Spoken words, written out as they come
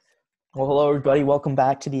Well, hello, everybody. Welcome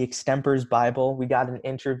back to the Extempers Bible. We got an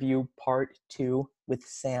interview part 2 with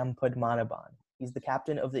Sam Padmanabhan. He's the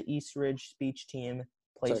captain of the East Ridge speech team,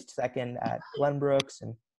 placed second at Glenbrooks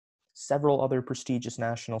and several other prestigious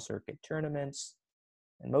national circuit tournaments.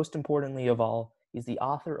 And most importantly of all, he's the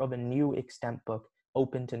author of a new extemp book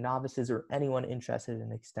open to novices or anyone interested in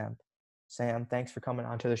extemp. Sam, thanks for coming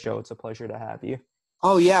onto the show. It's a pleasure to have you.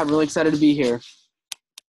 Oh, yeah. I'm really excited to be here.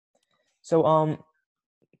 So,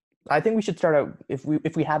 I think we should start out, if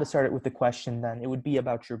we had to start it with the question, then it would be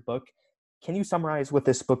about your book. Can you summarize what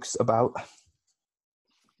this book's about?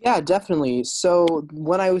 Yeah, definitely. So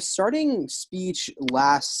when I was starting speech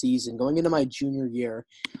last season, going into my junior year,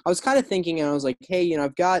 I was kind of thinking, and I was like, hey,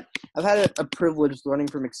 I've had a privilege learning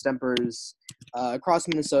from extempers across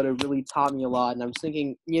Minnesota. Really taught me a lot. And I was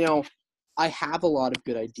thinking, I have a lot of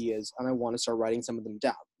good ideas and I want to start writing some of them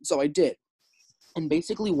down. So I did. And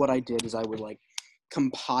basically what I did is I would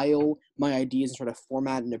compile my ideas and sort of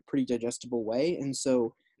format in a pretty digestible way. And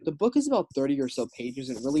so the book is about 30 or so pages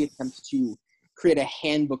and it really attempts to create a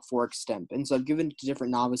handbook for extemp. And so I've given it to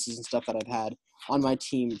different novices and stuff that I've had on my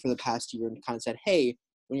team for the past year and kind of said, hey,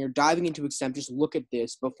 when you're diving into extemp, just look at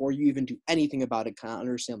this before you even do anything about it. Kind of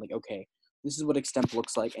understand okay, this is what extemp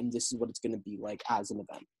looks like and this is what it's going to be like as an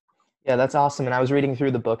event. Yeah, that's awesome. And I was reading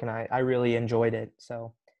through the book and I really enjoyed it.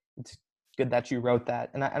 So it's good that you wrote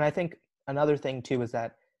that. And I think another thing too is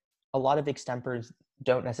that a lot of extempers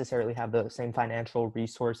don't necessarily have the same financial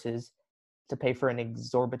resources to pay for an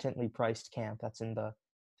exorbitantly priced camp that's in the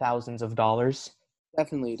thousands of dollars.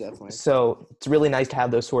 Definitely. So it's really nice to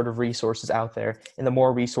have those sort of resources out there. And the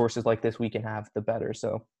more resources like this we can have, the better.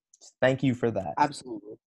 So thank you for that.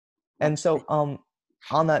 Absolutely. And so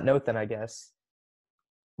on that note then, I guess,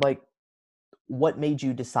 what made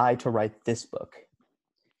you decide to write this book?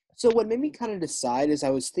 So what made me kind of decide is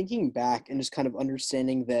I was thinking back and just kind of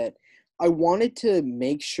understanding that I wanted to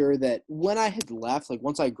make sure that when I had left,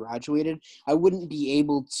 once I graduated, I wouldn't be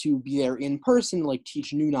able to be there in person,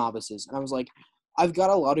 teach new novices. And I was like, I've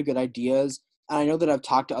got a lot of good ideas. And I know that I've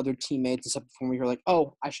talked to other teammates and stuff before me who are like,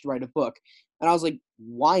 oh, I should write a book. And I was like,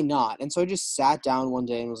 why not? And so I just sat down one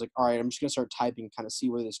day and was like, all right, I'm just going to start typing, kind of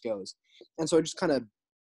see where this goes. And so I just kind of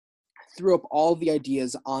threw up all the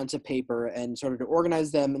ideas onto paper and started to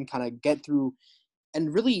organize them and kind of get through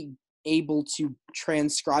and really able to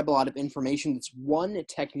transcribe a lot of information that's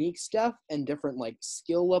technique stuff and different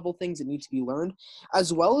skill level things that need to be learned,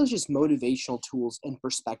 as well as just motivational tools and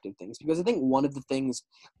perspective things. Because I think one of the things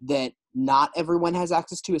that not everyone has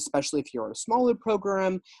access to, especially if you're a smaller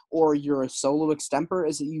program or you're a solo extemper,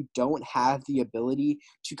 is that you don't have the ability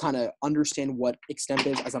to kind of understand what extemp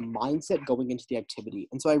is as a mindset going into the activity.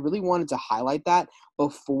 And so I really wanted to highlight that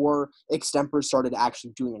before extempers started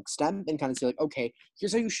actually doing extemp and kind of say okay,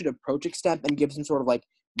 here's how you should approach extemp and give some sort of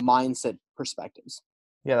mindset perspectives.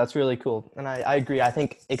 Yeah, that's really cool. And I agree. I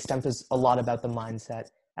think extemp is a lot about the mindset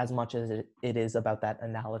as much as it is about that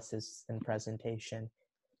analysis and presentation.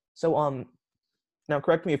 So now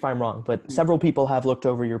correct me if I'm wrong, but several people have looked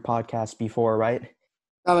over your podcast before, right?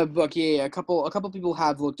 My book, yeah. A couple people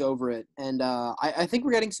have looked over it, and I think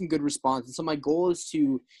we're getting some good response. And so my goal is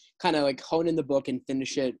to kind of hone in the book and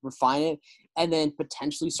finish it, refine it, and then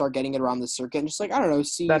potentially start getting it around the circuit and just I don't know,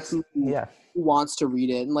 see who wants to read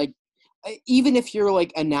it. And even if you're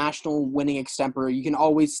a national winning extemper, you can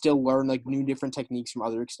always still learn new different techniques from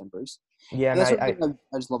other extempers. Yeah, and that's what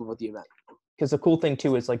I just love about the event. Because the cool thing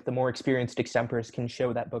too is the more experienced extempers can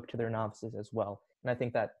show that book to their novices as well. And I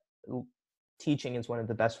think that teaching is one of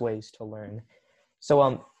the best ways to learn.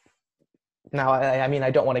 So now I mean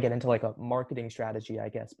I don't want to get into a marketing strategy, I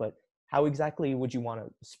guess, but how exactly would you want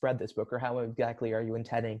to spread this book, or how exactly are you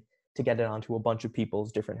intending to get it onto a bunch of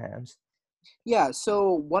people's different hands? Yeah,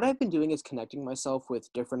 so what I've been doing is connecting myself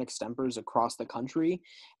with different extempers across the country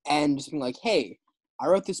and just being hey, I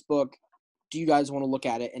wrote this book. Do you guys want to look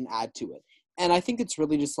at it and add to it? And I think it's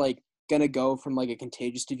really just going to go from a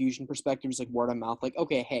contagious diffusion perspective, just word of mouth.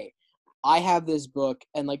 Okay, hey, I have this book,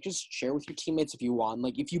 and just share with your teammates if you want.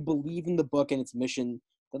 If you believe in the book and its mission,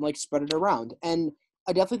 then spread it around. And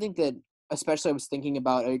I definitely think that, especially I was thinking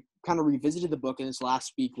about, I kind of revisited the book in this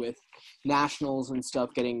last week with nationals and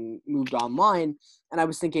stuff getting moved online. And I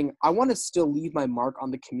was thinking, I want to still leave my mark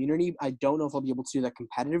on the community. I don't know if I'll be able to do that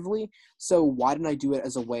competitively. So why didn't I do it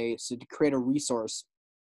as a way to create a resource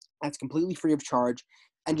that's completely free of charge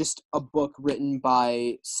and just a book written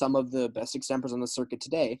by some of the best extempers on the circuit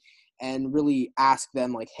today, and really ask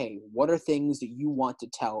them hey, what are things that you want to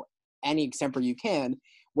tell any extemper you can?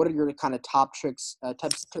 What are your kind of top tips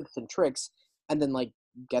and tricks? And then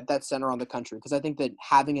get that sent around the country. Because I think that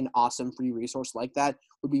having an awesome free resource like that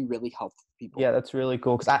would be really helpful for people. Yeah, that's really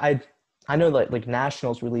cool. Because I know like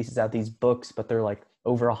Nationals releases out these books, but they're like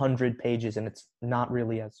over 100 pages, and it's not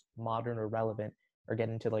really as modern or relevant or get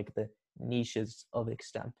into like the niches of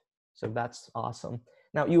extemp. So that's awesome.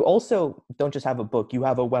 Now you also don't just have a book; you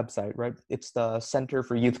have a website, right? It's the Center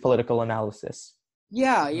for Youth Political Analysis.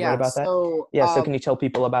 Yeah, Have you heard yeah. about that? So, Yeah. So can you tell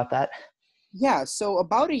people about that? yeah, so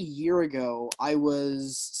about a year ago, I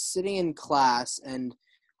was sitting in class, and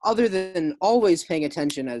other than always paying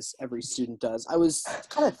attention as every student does, I was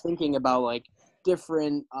kind of thinking about like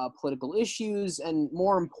different political issues, and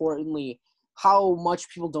more importantly, how much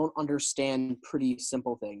people don't understand pretty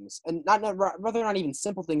simple things, and rather not even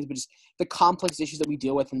simple things, but just the complex issues that we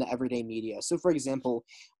deal with in the everyday media. So, for example,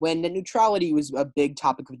 when net neutrality was a big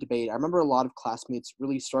topic of debate, I remember a lot of classmates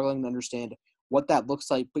really struggling to understand what that looks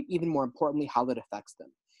like, but even more importantly, how that affects them.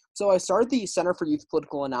 So I started the Center for Youth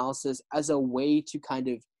Political Analysis as a way to kind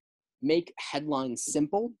of make headlines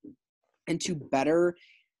simple and to better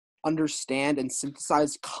understand and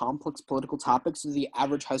synthesize complex political topics so the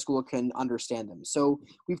average high schooler can understand them. So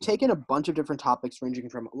we've taken a bunch of different topics ranging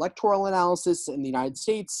from electoral analysis in the United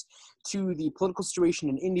States to the political situation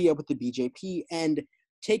in India with the BJP, and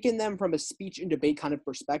taken them from a speech and debate kind of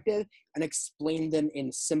perspective and explained them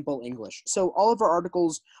in simple English. So all of our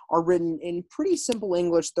articles are written in pretty simple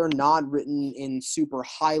English. They're not written in super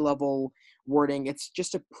high level wording. It's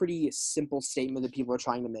just a pretty simple statement that people are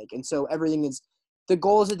trying to make. And so the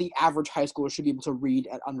goal is that the average high schooler should be able to read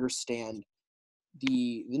and understand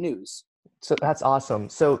the news. So that's awesome.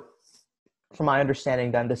 So from my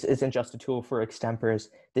understanding, then this isn't just a tool for extempers.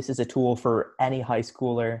 This is a tool for any high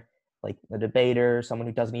schooler, like a debater, someone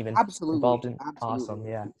who doesn't even Absolutely, involved in. Awesome, absolutely.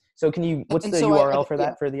 yeah. So can you? What's And the so URL for yeah.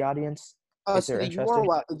 that for the audience if So they're interested?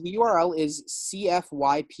 the URL is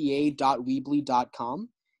cfypa.weebly.com.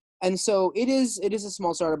 And so it is a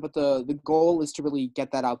small startup, but the goal is to really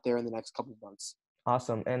get that out there in the next couple of months.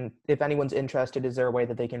 Awesome. And if anyone's interested, is there a way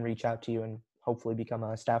that they can reach out to you and hopefully become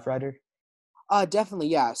a staff writer? Definitely,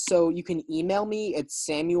 yeah. So you can email me at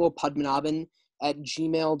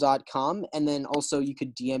samuelpadmanabhan@gmail.com. And then also you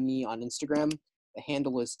could DM me on Instagram. The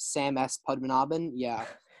handle is Sam S. Padmanabhan. Yeah.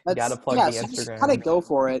 Gotta plug the So just kind of Instagram. go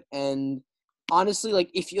for it. And honestly,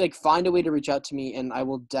 like if you like find a way to reach out to me, and I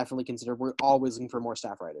will definitely consider, we're always looking for more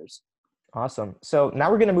staff writers. Awesome. So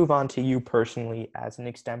now we're going to move on to you personally as an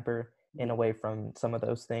extemper and away from some of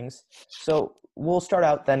those things. So we'll start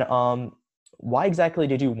out then. Why exactly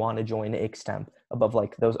did you want to join extemp above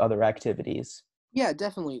like those other activities? Yeah,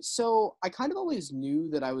 definitely. So I kind of always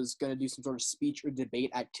knew that I was going to do some sort of speech or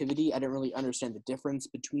debate activity. I didn't really understand the difference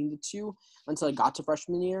between the two until I got to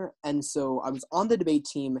freshman year. And so I was on the debate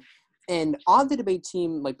team. And on the debate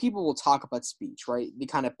team, like people will talk about speech, right? They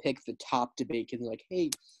kind of pick the top debate kids and like,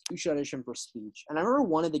 hey, you should audition for speech. And I remember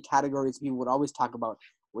one of the categories people would always talk about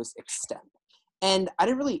was extemp. And I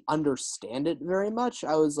didn't really understand it very much.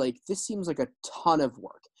 I was like, this seems like a ton of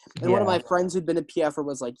work. And one of Yeah. my friends who'd been a PFer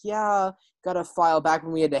was like, yeah, got to file back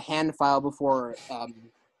when we had to hand file before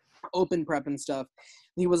open prep and stuff.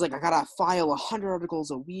 And he was like, I got to file 100 articles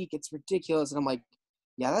a week. It's ridiculous. And I'm like,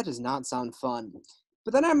 yeah, that does not sound fun.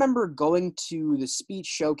 But then I remember going to the speech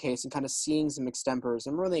showcase and kind of seeing some extempers. I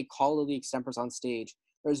remember when they called the extempers on stage.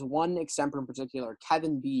 There's one extemper in particular,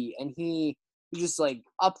 Kevin B., and he was just like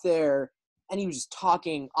up there and he was just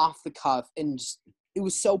talking off the cuff, and just, it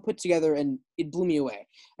was so put together and it blew me away.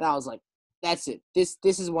 And I was like, that's it. This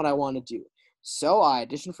is what I want to do. So I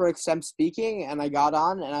auditioned for extemp speaking, and I got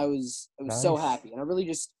on, and I was so Nice. happy. And I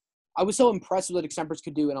was so impressed with what extempers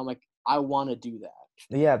could do, and I'm like, I want to do that.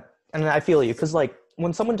 Yeah. And I feel you because like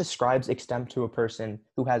when someone describes extemp to a person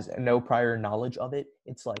who has no prior knowledge of it,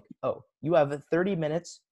 it's like, oh, you have 30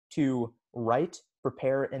 minutes to write,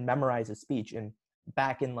 prepare, and memorize a speech. And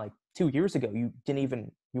back in like 2 years ago, you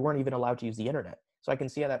weren't even allowed to use the internet. So I can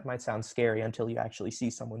see how that might sound scary until you actually see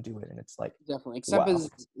someone do it. And it's like, Definitely. Extemp wow.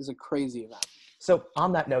 is a crazy event. So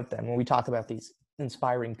on that note, then, when we talk about these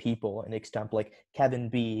inspiring people in extemp, like Kevin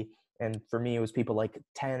B., and for me, it was people like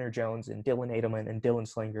Tanner Jones and Dylan Edelman and Dylan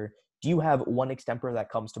Slinger. Do you have one extemper that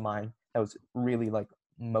comes to mind that was really like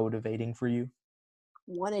motivating for you?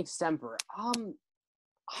 One extemper. I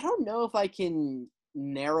don't know if I can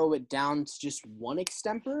narrow it down to just one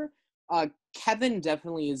extemper. Kevin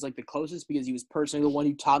definitely is like the closest because he was personally the one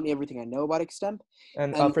who taught me everything I know about extemp.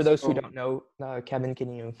 And And for those who so, don't know, Kevin,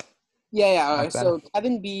 can you yeah. talk about him? So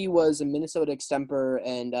Kevin B was a Minnesota extemper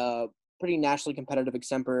and pretty nationally competitive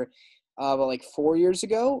extemper about like 4 years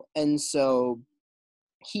ago. And so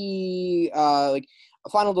he like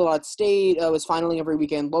finaled a lot state, was finaling every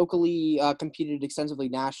weekend locally, competed extensively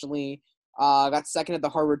nationally, got second at the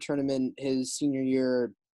Harvard tournament his senior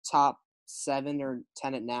year, top 7 or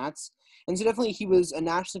 10 at Nats. And so definitely he was a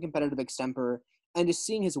nationally competitive extemper, and just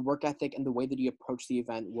seeing his work ethic and the way that he approached the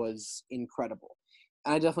event was incredible.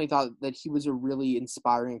 And I definitely thought that he was a really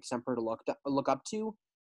inspiring extemper to look up to.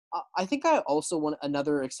 I think I also want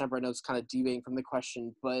another extemper. I know it's kind of deviating from the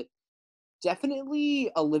question, but definitely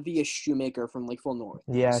Olivia Shoemaker from Lakeville North.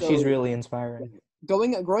 Yeah, she's So really inspiring.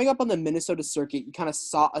 growing up on the Minnesota circuit, you kind of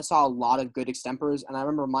saw a lot of good extempers, and I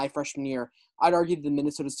remember my freshman year, I'd argue the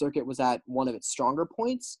Minnesota circuit was at one of its stronger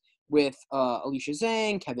points with Alicia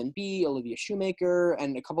Zhang, Kevin B, Olivia Shoemaker,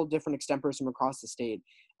 and a couple of different extempers from across the state.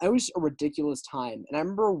 And it was a ridiculous time, and I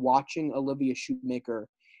remember watching Olivia Shoemaker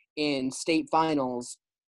in state finals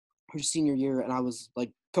her senior year, and I was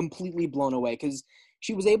like completely blown away because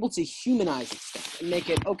she was able to humanize extemp and make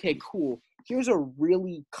it okay, cool. Here's a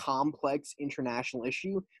really complex international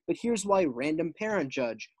issue, but here's why random parent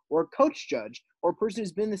judge or coach judge or person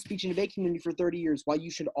who's been in the speech and debate community for 30 years, why you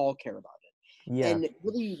should all care about it. Yeah. And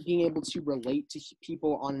really being able to relate to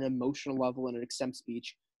people on an emotional level in an extemp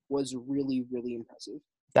speech was really, really impressive.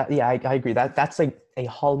 I agree. That's like a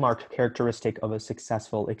hallmark characteristic of a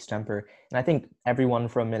successful extemper. And I think everyone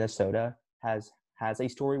from Minnesota has a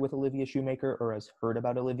story with Olivia Shoemaker or has heard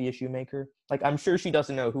about Olivia Shoemaker. Like, I'm sure she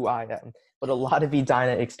doesn't know who I am, but a lot of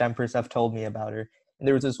Edina extempers have told me about her. And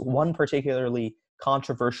there was this one particularly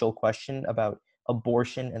controversial question about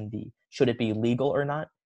abortion and should it be legal or not.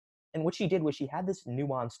 And what she did was she had this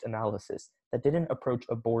nuanced analysis that didn't approach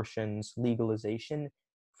abortion's legalization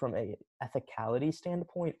from a ethicality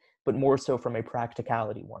standpoint, but more so from a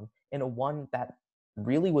practicality one, and a one that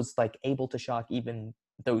really was like able to shock even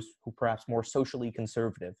those who perhaps more socially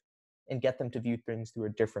conservative and get them to view things through a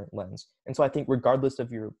different lens. And so I think regardless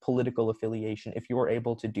of your political affiliation, if you're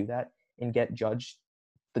able to do that and get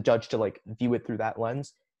the judge to like view it through that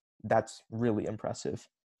lens, that's really impressive.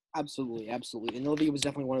 Absolutely. And Olivia was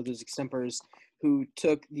definitely one of those extempers who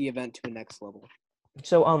took the event to a next level.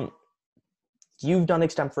 So you've done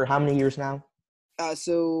extemp for how many years now?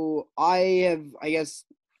 So I have, I guess,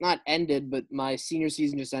 not ended, but my senior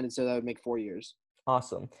season just ended, so that would make 4 years.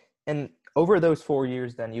 Awesome. And over those 4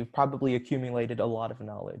 years, then, you've probably accumulated a lot of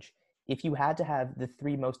knowledge. If you had to have the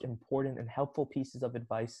 3 most important and helpful pieces of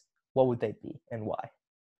advice, what would they be and why?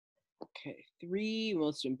 Okay, 3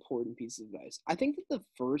 most important pieces of advice. I think that the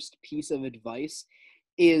first piece of advice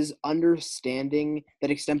is understanding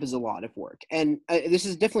that extemp is a lot of work. And this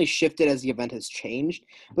has definitely shifted as the event has changed.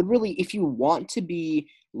 But really, if you want to be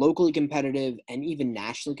locally competitive and even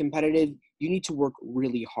nationally competitive, you need to work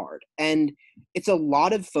really hard. And it's a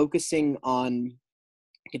lot of focusing on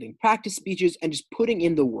giving practice speeches and just putting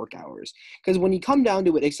in the work hours. Because when you come down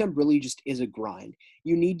to it, extemp really just is a grind.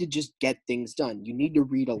 You need to just get things done. You need to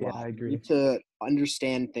read a lot. I You agree. need to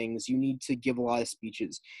understand things. You need to give a lot of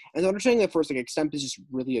speeches. And so understanding that first, like extemp is just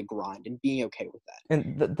really a grind and being okay with that.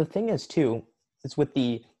 And the thing is, too, is with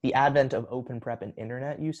the advent of open prep and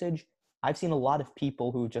internet usage, I've seen a lot of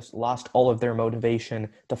people who just lost all of their motivation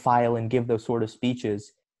to file and give those sort of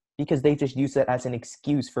speeches because they just use it as an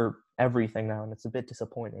excuse for everything now, and it's a bit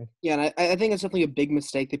disappointing. Yeah, and I think it's definitely a big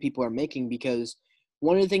mistake that people are making, because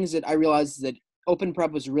one of the things that I realized is that open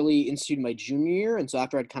prep was really instituted my junior year, and so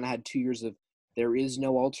after I'd kind of had 2 years of there is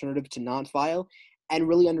no alternative to not file, and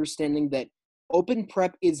really understanding that open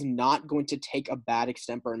prep is not going to take a bad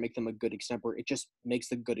extemper and make them a good extemper. It just makes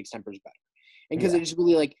the good extempers better. And because Yeah. it just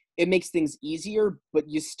really, like, it makes things easier, but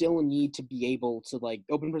you still need to be able to, like,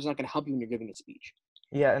 open prep is not going to help you when you're giving a speech.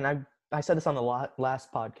 Yeah, and I said this on the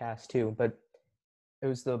last podcast too, but it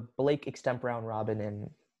was the Blake extemp round robin in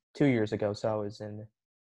 2 years ago, so I was in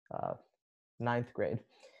ninth grade.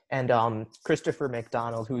 And Christopher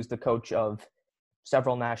McDonald, who's the coach of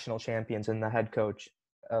several national champions and the head coach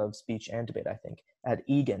of speech and debate, I think, at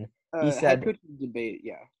Egan, he Head said, coach debate,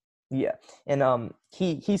 yeah. yeah, and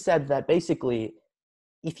he said that basically,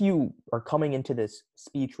 if you are coming into this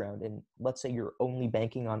speech round and let's say you're only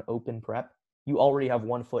banking on open prep, you already have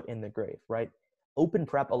 1 foot in the grave, right? Open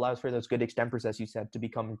prep allows for those good extempers, as you said, to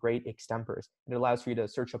become great extempers. It allows for you to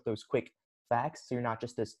search up those quick facts, so you're not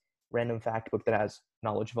just this random fact book that has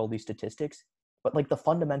knowledge of all these statistics, but like the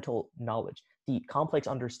fundamental knowledge, the complex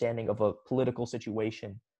understanding of a political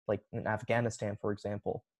situation, like in Afghanistan, for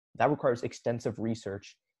example, that requires extensive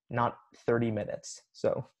research, not 30 minutes.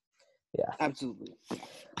 So, yeah. Absolutely.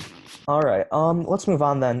 All right. Let's move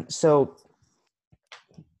on then. So,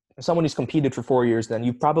 someone who's competed for 4 years, then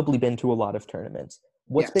you've probably been to a lot of tournaments.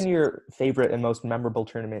 What's Yes. been your favorite and most memorable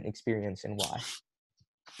tournament experience, and why?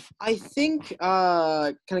 I think, can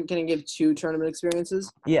I give 2 tournament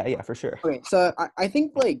experiences? Yeah, for sure. Okay, so I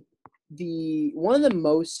think, like, one of the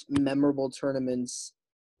most memorable tournaments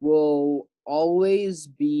will always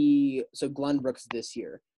be, so Glenbrooks this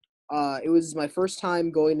year. It was my first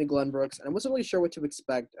time going to Glenbrooks, and I wasn't really sure what to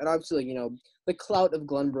expect. And obviously, the clout of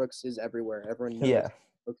Glenbrooks is everywhere. Everyone knows, Yeah.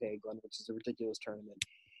 okay, Glenbrooks is a ridiculous tournament.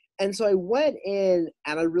 And so I went in,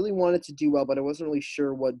 and I really wanted to do well, but I wasn't really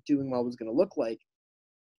sure what doing well was going to look like.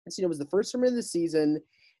 And so, it was the first tournament of the season.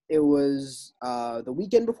 It was the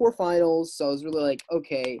weekend before finals, so I was really like,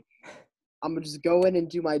 okay, I'm going to just go in and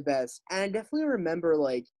do my best. And I definitely remember,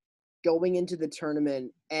 going into the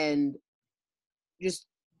tournament and just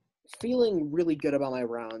feeling really good about my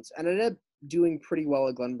rounds. And I ended up doing pretty well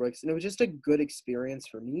at Glenbrooks. And it was just a good experience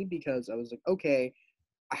for me because I was like, okay,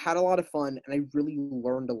 I had a lot of fun and I really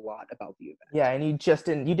learned a lot about the event. Yeah, and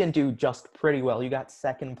you didn't do just pretty well. You got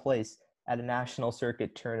second place at a national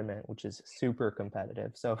circuit tournament, which is super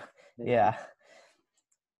competitive. So, yeah.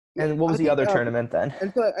 And what I was the think, other tournament then?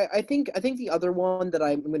 and so I think the other one that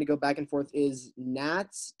I'm going to go back and forth is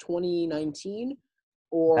Nats 2019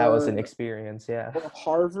 That was or an experience, yeah.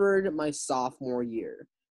 Harvard my sophomore year.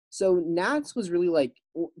 So Nats was really like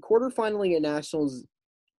quarterfinaling at nationals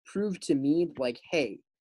proved to me like, hey,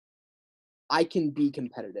 I can be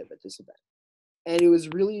competitive at this event. And it was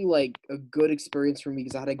really like a good experience for me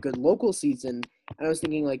because I had a good local season and I was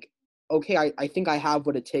thinking like, okay, I think I have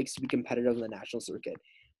what it takes to be competitive in the national circuit.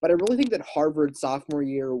 But I really think that Harvard sophomore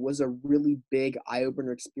year was a really big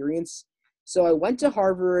eye-opener experience. So I went to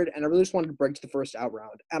Harvard and I really just wanted to break to the first out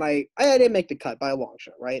round. And I didn't make the cut by a long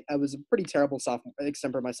shot, right? I was a pretty terrible sophomore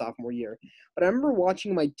extemper my sophomore year. But I remember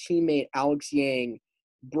watching my teammate Alex Yang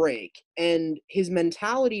break and his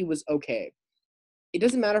mentality was okay. It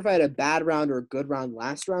doesn't matter if I had a bad round or a good round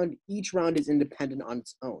last round. Each round is independent on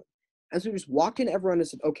its own. And so we just walked in everyone and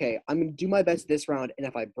said, okay, I'm going to do my best this round. And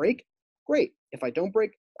if I break, great. If I don't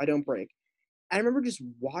break, I don't break. I remember just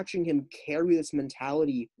watching him carry this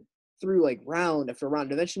mentality through like round after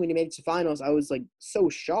round. Eventually, when he made it to finals, I was like so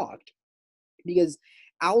shocked because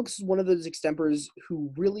Alex is one of those extempers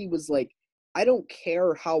who really was like, I don't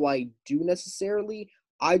care how I do necessarily.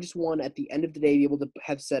 I just want at the end of the day be able to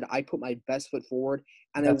have said I put my best foot forward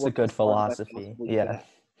and I That's a worked good as hard as I philosophy. possibly Yeah. could.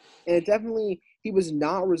 And it definitely he was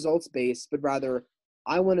not results based, but rather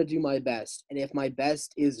I want to do my best. And if my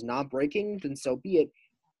best is not breaking, then so be it.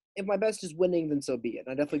 If my best is winning, then so be it.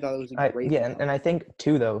 And I definitely thought it was a great And I think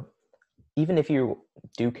too though, even if you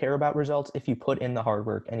do care about results, if you put in the hard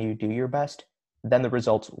work and you do your best, then the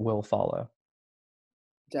results will follow.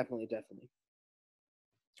 definitely.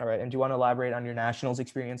 All right. And do you want to elaborate on your nationals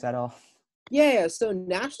experience at all? Yeah, so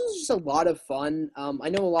nationals is just a lot of fun. I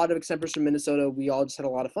know a lot of extempers from Minnesota. We all just had a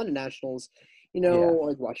lot of fun at nationals, Yeah.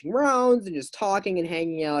 like watching rounds and just talking and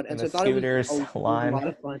hanging out. And And so the I thought it was scooters a line. lot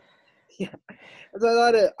of fun. Yeah,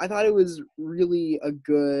 so I thought it was really a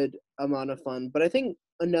good amount of fun. But I think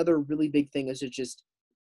another really big thing is just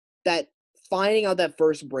that finding out that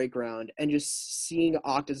first break round and just seeing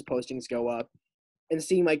Octa's postings go up and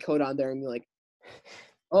seeing my code on there and be like,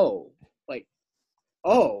 oh, like,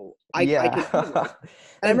 oh, I can do this. Yeah. And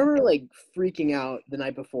I And remember like freaking out the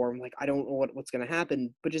night before. I'm like, I don't know what's gonna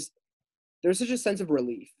happen, but just there's such a sense of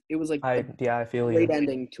relief. It was like a I feel you. great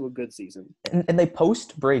ending to a good season. And they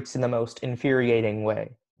post breaks in the most infuriating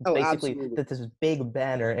way. It's Oh, basically absolutely. that this big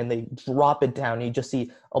banner and they drop it down. And you just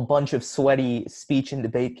see a bunch of sweaty speech and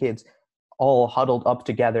debate kids all huddled up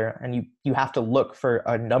together, and you have to look for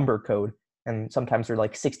a number code. And sometimes there are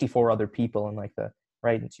like 64 other people in like the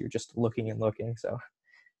right, and so you're just looking and looking. So,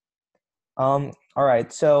 all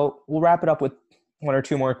right. So we'll wrap it up with one or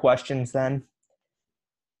two more questions then.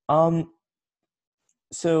 Um,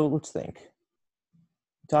 so let's think.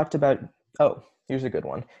 Talked about, oh, here's a good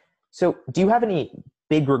one. So do you have any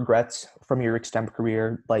big regrets from your extemp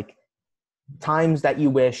career, like times that you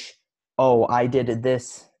wish, oh, I did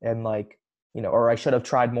this and like, or I should have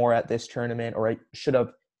tried more at this tournament, or I should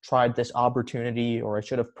have tried this opportunity, or I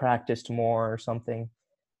should have practiced more or something?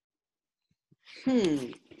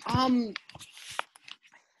 I'm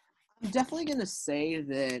definitely gonna say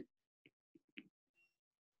that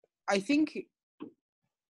I think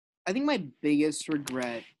my biggest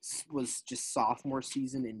regret was just sophomore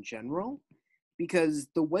season in general, because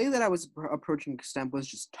the way that I was approaching extemp was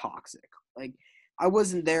just toxic. Like I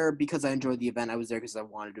wasn't there because I enjoyed the event. I was there because I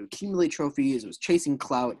wanted to accumulate trophies. I was chasing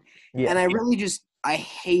clout, and Yeah. I really just I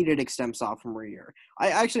hated extemp sophomore year. I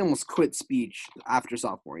actually almost quit speech after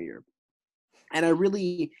sophomore year, and I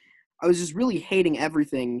was just really hating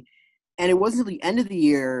everything. And it wasn't the end of the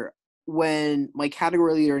year when my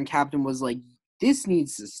category leader and captain was like, this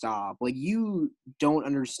needs to stop. Like, you don't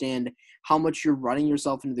understand how much you're running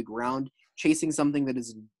yourself into the ground, chasing something that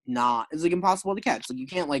is not, it's like impossible to catch. Like, you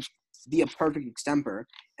can't like be a perfect extemper.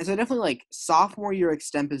 And so definitely like sophomore year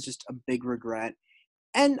extemp is just a big regret.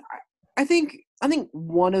 And I think I think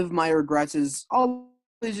one of my regrets is always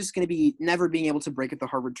just going to be never being able to break at the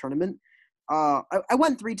Harvard tournament. I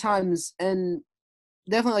went 3 times, and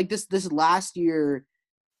definitely like this last year,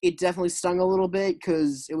 it definitely stung a little bit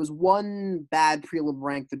because it was one bad prelim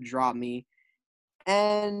rank that dropped me.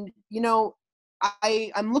 And,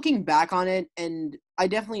 I'm looking back on it, and I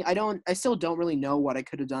still don't really know what I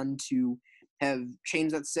could have done to have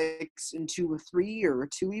changed that 6 into a 3 or a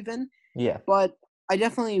 2 even. Yeah. But I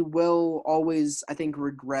definitely will always, I think,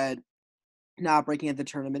 regret not breaking at the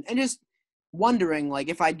tournament and just wondering, like,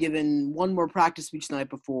 if I'd given one more practice speech the night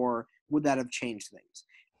before, would that have changed things?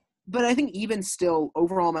 But I think even still,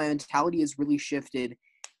 overall, my mentality has really shifted.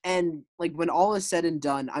 And, like, when all is said and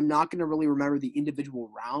done, I'm not going to really remember the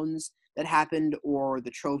individual rounds that happened or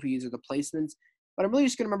the trophies or the placements. But I'm really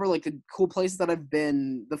just going to remember, like, the cool places that I've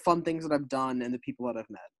been, the fun things that I've done, and the people that I've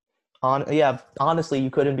met. Yeah, honestly, you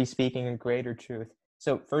couldn't be speaking in greater truth.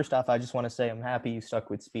 So first off, I just want to say I'm happy you stuck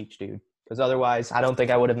with speech, dude. Because otherwise, I don't think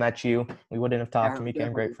I would have met you. We wouldn't have talked and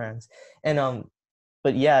became great friends. And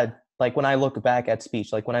but yeah, like when I look back at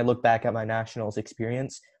speech, like when I look back at my nationals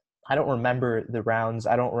experience, I don't remember the rounds.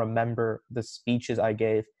 I don't remember the speeches I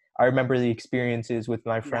gave. I remember the experiences with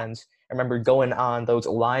my friends. I remember going on those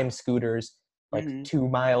Lime scooters like 2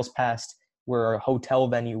 miles past where our hotel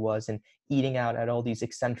venue was and eating out at all these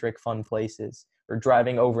eccentric fun places, or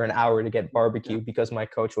driving over an hour to get barbecue because my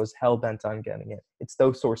coach was hell-bent on getting it. It's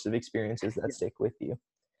those sorts of experiences that stick with you.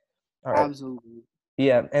 All right. Absolutely.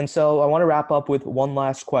 Yeah, and so I want to wrap up with one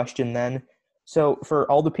last question then. So for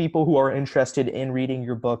all the people who are interested in reading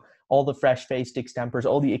your book, all the fresh-faced extempers,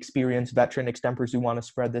 all the experienced veteran extempers who want to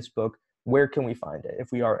spread this book, where can we find it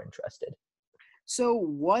if we are interested? So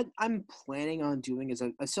what I'm planning on doing is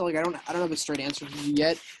I still, like, I don't have a straight answer for you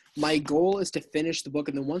yet. My goal is to finish the book,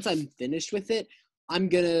 and then once I'm finished with it, I'm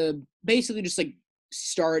gonna basically just like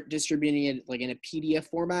start distributing it like in a PDF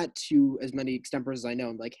format to as many extempers as I know.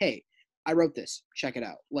 I'm like, hey, I wrote this, check it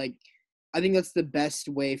out. Like, I think that's the best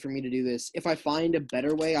way for me to do this. If I find a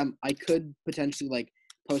better way, I could potentially like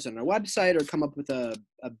post on our website or come up with a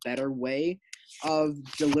better way of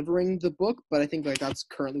delivering the book, but I think like that's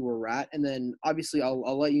currently where we're at. And then obviously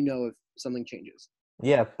I'll let you know if something changes.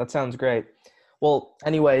 Yeah, that sounds great. Well,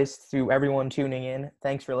 anyways, to everyone tuning in,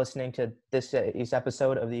 thanks for listening to this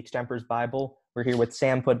episode of the Extempers Bible. We're here with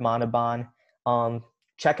Sam Padmanabhan.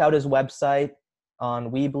 Check out his website on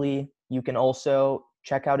Weebly. You can also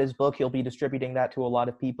check out his book. He'll be distributing that to a lot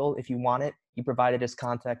of people if you want it. He provided his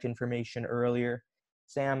contact information earlier.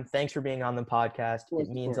 Sam, thanks for being on the podcast. It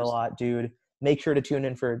means a lot, dude. Make sure to tune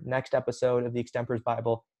in for next episode of the Extempers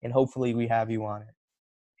Bible, and hopefully we have you on it.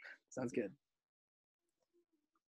 Sounds good.